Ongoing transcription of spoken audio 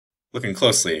Looking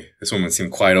closely, this woman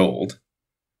seemed quite old.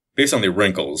 Based on the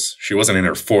wrinkles, she wasn't in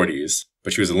her 40s,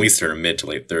 but she was at least in her mid to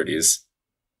late 30s.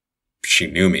 She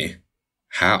knew me.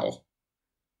 How?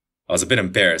 I was a bit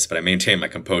embarrassed, but I maintained my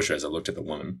composure as I looked at the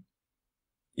woman.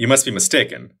 You must be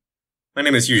mistaken. My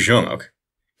name is Yu Jonghook.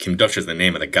 Kim Dutch is the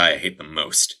name of the guy I hate the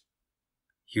most.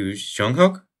 Yu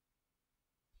Jonghook?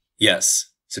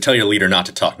 Yes, so tell your leader not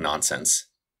to talk nonsense.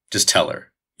 Just tell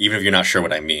her, even if you're not sure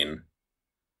what I mean.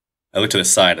 I looked to the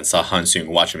side and saw Han Suyong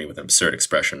watching me with an absurd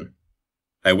expression.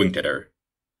 I winked at her.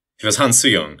 If it was Han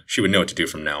Suyong, she would know what to do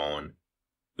from now on.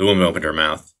 The woman opened her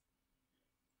mouth.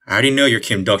 I already know you're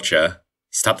Kim Dokcha.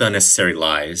 Stop the unnecessary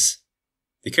lies.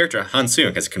 The character Han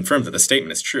Suyong has confirmed that the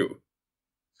statement is true.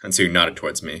 Han Suyong nodded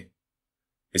towards me.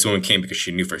 This woman came because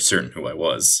she knew for certain who I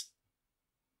was.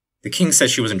 The king said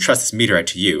she would entrust this meteorite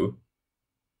to you.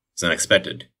 It was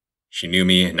unexpected. She knew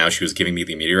me, and now she was giving me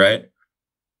the meteorite?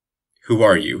 Who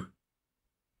are you?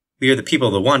 We are the people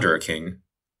of the Wanderer King.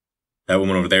 That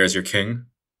woman over there is your king?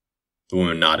 The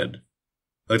woman nodded.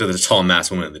 I looked at the tall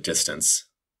masked woman in the distance.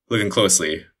 Looking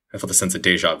closely, I felt a sense of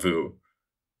déjà vu.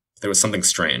 There was something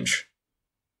strange.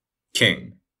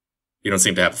 King, you don't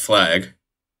seem to have a flag.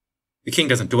 The king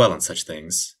doesn't dwell on such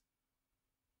things.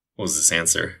 What was this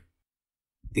answer?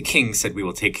 The king said we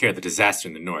will take care of the disaster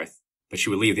in the north, but she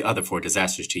will leave the other 4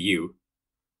 disasters to you.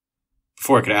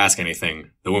 Before I could ask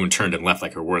anything, the woman turned and left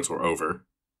like her words were over.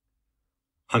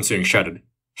 Han Suyong shouted,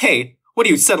 Hey, what are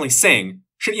you suddenly saying?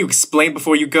 Shouldn't you explain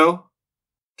before you go?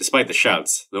 Despite the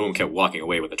shouts, the woman kept walking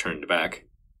away with a turned back.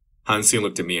 Han Suyong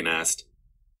looked at me and asked,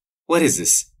 What is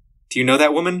this? Do you know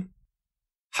that woman?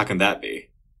 How can that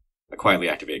be? I quietly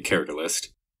activated character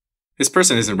list. This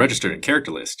person isn't registered in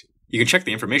character list. You can check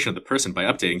the information of the person by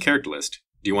updating character list.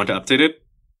 Do you want to update it?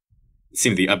 It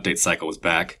seemed the update cycle was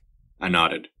back. I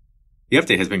nodded. The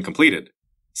update has been completed.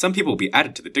 Some people will be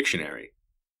added to the dictionary.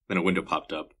 Then a window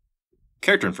popped up.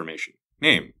 Character information.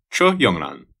 Name, Cho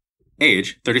Yongnan.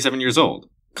 Age, 37 years old.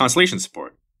 Constellation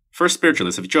support. First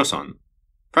spiritualist of Joseon.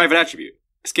 Private attribute.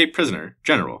 Escape prisoner,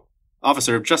 general.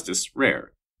 Officer of justice,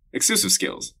 rare. Exclusive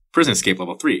skills. Prison escape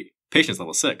level 3. Patience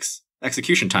level 6.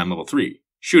 Execution time level 3.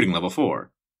 Shooting level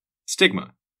 4.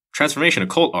 Stigma. Transformation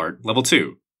occult art level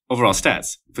 2. Overall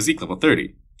stats. Physique level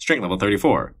 30. Strength level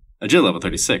 34. Agility level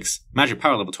 36. Magic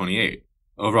power level 28.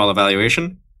 Overall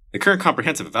evaluation. The current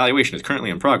comprehensive evaluation is currently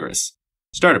in progress.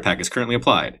 Starter pack is currently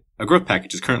applied. A growth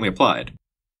package is currently applied.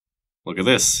 Look at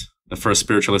this. The first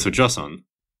spiritualist of Joseon.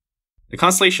 The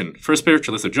constellation, First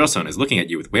Spiritualist of Joseon, is looking at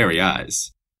you with wary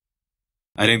eyes.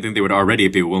 I didn't think there would already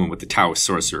be a woman with the Taoist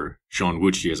sorcerer, Zhong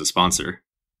Wuji, as a sponsor.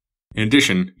 In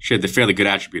addition, she had the fairly good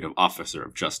attribute of Officer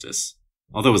of Justice,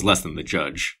 although it was less than the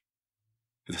Judge.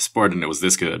 If the subordinate was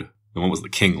this good, then what was the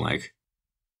king like?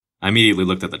 I immediately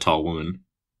looked at the tall woman.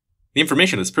 The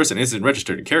information of this person isn't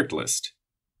registered in character list.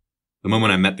 The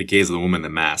moment I met the gaze of the woman in the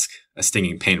mask, a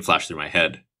stinging pain flashed through my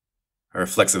head. I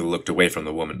reflexively looked away from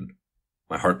the woman.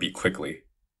 My heart beat quickly.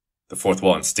 The fourth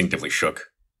wall instinctively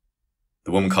shook.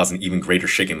 The woman caused an even greater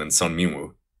shaking than Son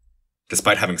Minwoo.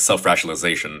 Despite having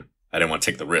self-rationalization, I didn't want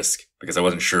to take the risk, because I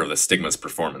wasn't sure of the stigma's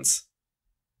performance.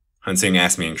 Han Suyong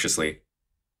asked me anxiously,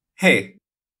 Hey,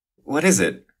 what is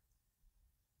it?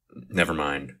 Never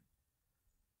mind.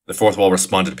 The fourth wall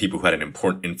responded to people who had an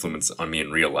important influence on me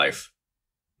in real life.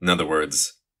 In other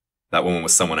words, that woman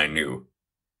was someone I knew.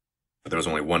 But there was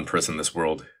only one person in this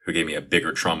world who gave me a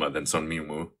bigger trauma than Son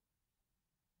Minwoo.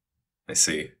 I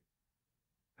see.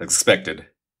 As expected,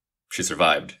 she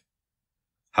survived.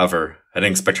 However, I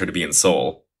didn't expect her to be in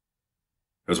Seoul.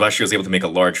 It was why she was able to make a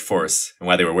large force, and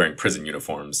why they were wearing prison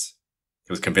uniforms.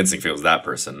 It was convincing if it was that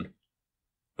person.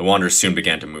 The Wanderers soon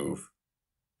began to move.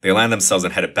 They aligned themselves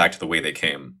and headed back to the way they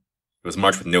came. It was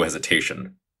marched with no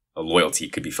hesitation. A loyalty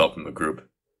could be felt from the group.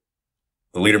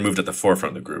 The leader moved at the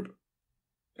forefront of the group.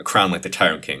 A crown like the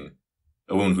Tyrant King.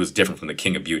 A woman who was different from the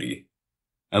King of Beauty.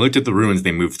 I looked at the ruins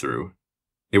they moved through.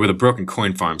 They were the broken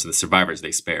coin farms of the survivors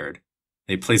they spared.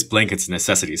 They placed blankets and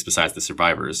necessities beside the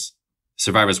survivors.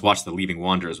 Survivors watched the leaving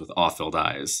wanderers with awe-filled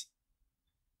eyes.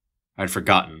 I had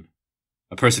forgotten.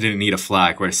 A person didn't need a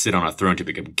flag or to sit on a throne to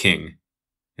become king.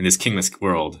 In this kingless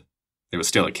world, there was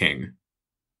still a king.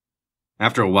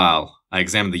 After a while, I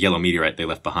examined the yellow meteorite they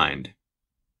left behind.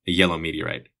 A yellow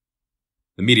meteorite.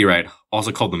 The meteorite,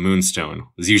 also called the Moonstone,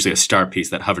 was usually a star piece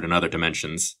that hovered in other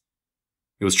dimensions.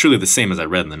 It was truly the same as I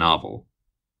read in the novel.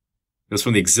 It was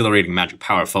from the exhilarating magic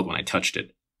power I felt when I touched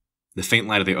it. The faint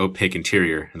light of the opaque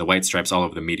interior and the white stripes all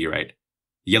over the meteorite.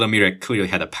 The yellow meteorite clearly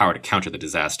had the power to counter the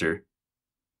disaster.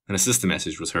 Then a system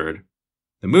message was heard.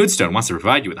 The Moonstone wants to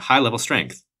provide you with a high-level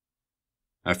strength.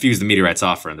 I refused the meteorite's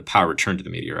offer and the power returned to the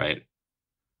meteorite.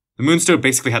 The Moonstone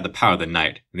basically had the power of the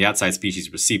night, and the outside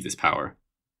species received this power.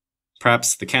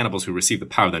 Perhaps the cannibals who received the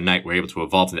power of the night were able to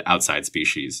evolve to the outside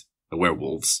species, the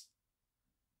werewolves.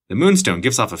 The Moonstone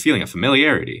gives off a feeling of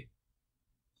familiarity.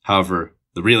 However,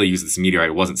 the real use of this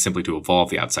meteorite wasn't simply to evolve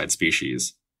the outside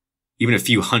species. Even a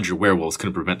few hundred werewolves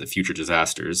couldn't prevent the future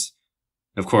disasters.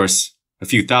 Of course, a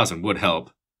few thousand would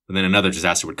help, but then another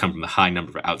disaster would come from the high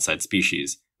number of outside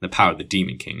species and the power of the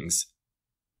Demon Kings.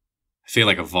 I feel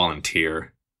like a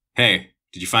volunteer. Hey,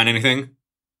 did you find anything?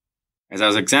 As I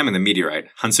was examining the meteorite,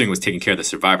 Hansung was taking care of the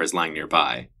survivors lying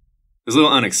nearby. It was a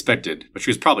little unexpected, but she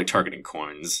was probably targeting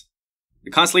coins.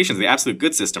 The constellations of the Absolute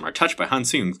Good system are touched by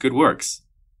Hansung's good works.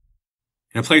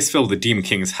 In a place filled with the Demon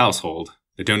King's household,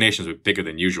 the donations were bigger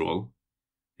than usual.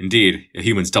 Indeed, a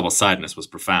human's double-sidedness was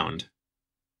profound.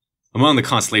 Among the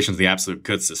constellations of the Absolute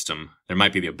Good system, there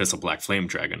might be the Abyssal Black Flame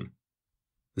Dragon.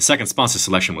 The second sponsor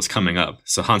selection was coming up,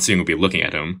 so Hansung would be looking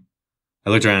at him. I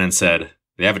looked around and said,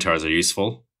 the avatars are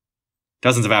useful.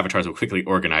 Dozens of avatars were quickly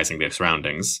organizing their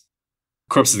surroundings.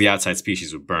 Corpses of the outside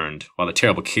species were burned, while the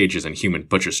terrible cages and human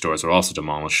butcher stores were also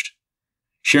demolished.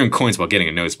 Sharing coins while getting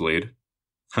a nosebleed.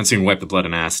 Hansung wiped the blood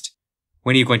and asked,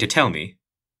 when are you going to tell me?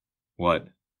 What?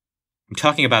 I'm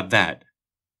talking about that.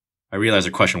 I realized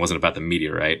her question wasn't about the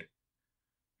meteorite.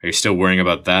 Are you still worrying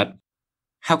about that?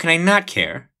 How can I not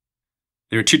care?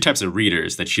 There were two types of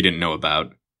readers that she didn't know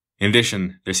about. In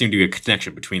addition, there seemed to be a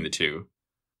connection between the two.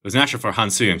 It was natural for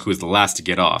Hansung, who was the last to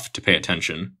get off, to pay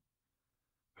attention.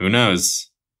 Who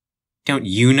knows? Don't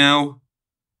you know?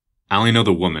 I only know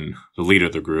the woman, the leader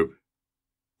of the group.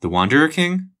 The Wanderer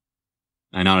King?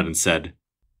 I nodded and said,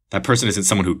 that person isn't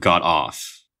someone who got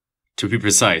off. To be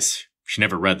precise, she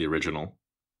never read the original.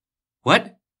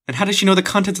 What? Then how does she know the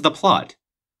contents of the plot?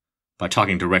 By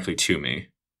talking directly to me.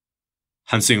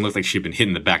 Hansung looked like she'd been hit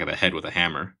in the back of the head with a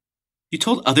hammer. You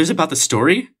told others about the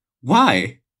story?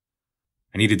 Why?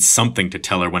 I needed something to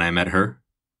tell her when I met her.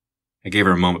 I gave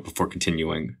her a moment before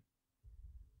continuing.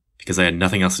 Because I had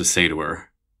nothing else to say to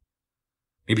her.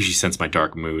 Maybe she sensed my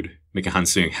dark mood, making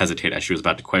Hansung hesitate as she was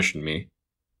about to question me.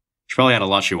 She probably had a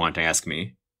lot she wanted to ask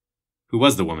me. Who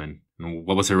was the woman, and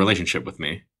what was her relationship with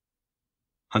me?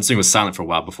 Hansung was silent for a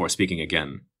while before speaking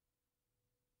again.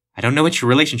 I don't know what your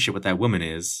relationship with that woman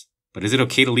is, but is it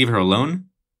okay to leave her alone?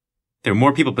 There are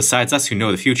more people besides us who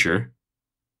know the future.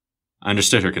 I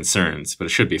understood her concerns, but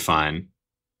it should be fine.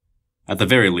 At the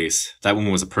very least, that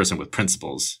woman was a person with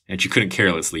principles, and she couldn't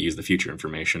carelessly use the future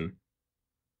information.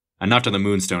 I knocked on the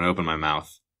moonstone and opened my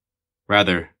mouth.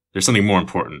 Rather, there's something more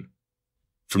important.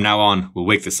 From now on, we'll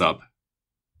wake this up.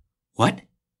 What?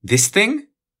 This thing?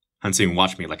 Hansung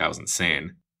watched me like I was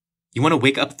insane. You want to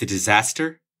wake up the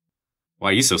disaster? Why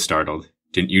are you so startled?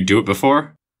 Didn't you do it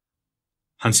before?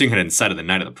 Hansung had incited the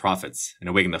Night of the Prophets and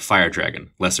awakened the fire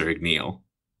dragon, Lesser Igneal.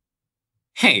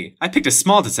 Hey, I picked a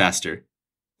small disaster.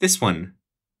 This one.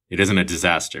 It isn't a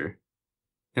disaster.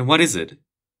 Then what is it?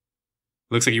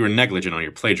 Looks like you were negligent on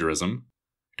your plagiarism.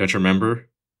 Don't you remember?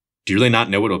 Do you really not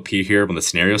know what will appear here when the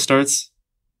scenario starts?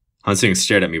 Hansung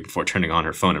stared at me before turning on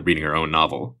her phone and reading her own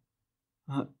novel.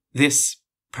 This,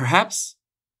 perhaps?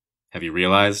 Have you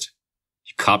realized?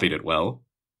 You copied it well.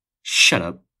 Shut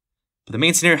up. But the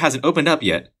main scenario hasn't opened up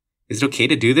yet. Is it okay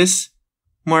to do this?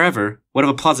 Moreover, what if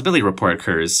a plausibility report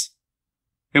occurs?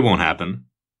 It won't happen.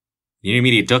 The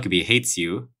intermediate Dokubi hates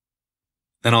you.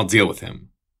 Then I'll deal with him.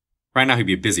 Right now he'd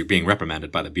be busy being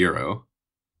reprimanded by the Bureau.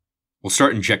 We'll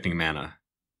start injecting mana.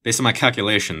 Based on my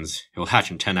calculations, it will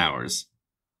hatch in 10 hours.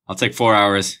 I'll take 4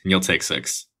 hours, and you'll take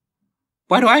 6.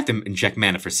 Why do I have to inject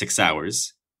mana for 6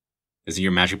 hours? Isn't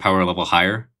your magic power level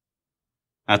higher?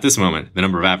 At this moment, the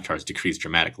number of avatars decreased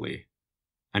dramatically.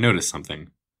 I noticed something.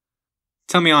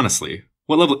 Tell me honestly,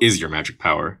 what level is your magic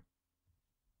power?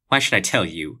 Why should I tell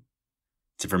you?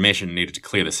 It's information needed to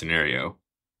clear the scenario.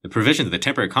 The provisions of the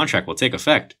temporary contract will take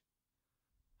effect.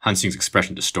 Hansung's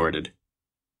expression distorted.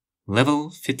 Level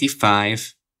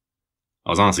 55. I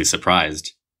was honestly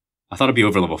surprised. I thought it'd be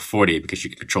over level 40 because you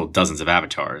could control dozens of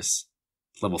avatars.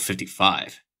 Level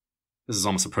 55. This is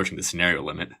almost approaching the scenario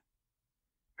limit.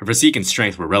 Her physique and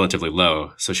strength were relatively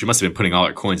low, so she must have been putting all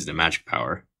her coins into magic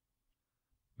power.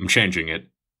 I'm changing it.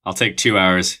 I'll take 2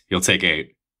 hours, you'll take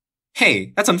 8.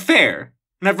 Hey, that's unfair!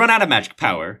 And I've run out of magic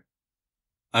power!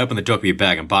 I opened the Dokubi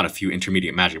bag and bought a few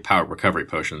intermediate magic power recovery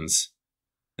potions.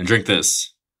 And drink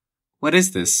this. What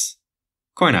is this?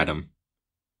 Coin item.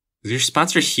 Is your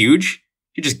sponsor huge?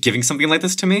 You're just giving something like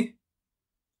this to me?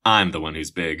 I'm the one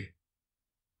who's big.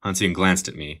 Hansung glanced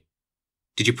at me.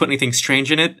 Did you put anything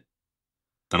strange in it?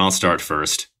 Then I'll start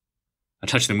first. I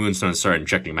touched the moonstone and started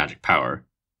injecting magic power.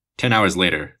 10 hours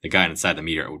later, the guy inside the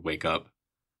meteor would wake up.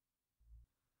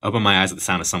 I opened my eyes at the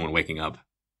sound of someone waking up.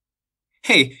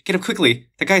 Hey, get up quickly!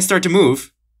 That guy's started to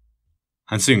move!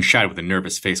 Han-Seung shouted with a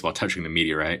nervous face while touching the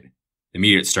meteorite. The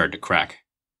meteorite started to crack.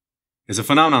 It was a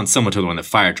phenomenon similar to the one the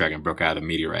fire dragon broke out of the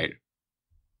meteorite.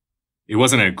 It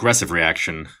wasn't an aggressive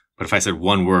reaction, but if I said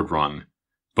one word wrong,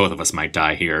 both of us might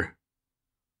die here.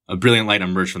 A brilliant light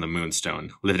emerged from the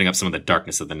moonstone, lifting up some of the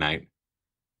darkness of the night.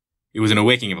 It was an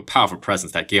awakening of a powerful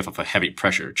presence that gave off a heavy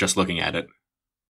pressure just looking at it.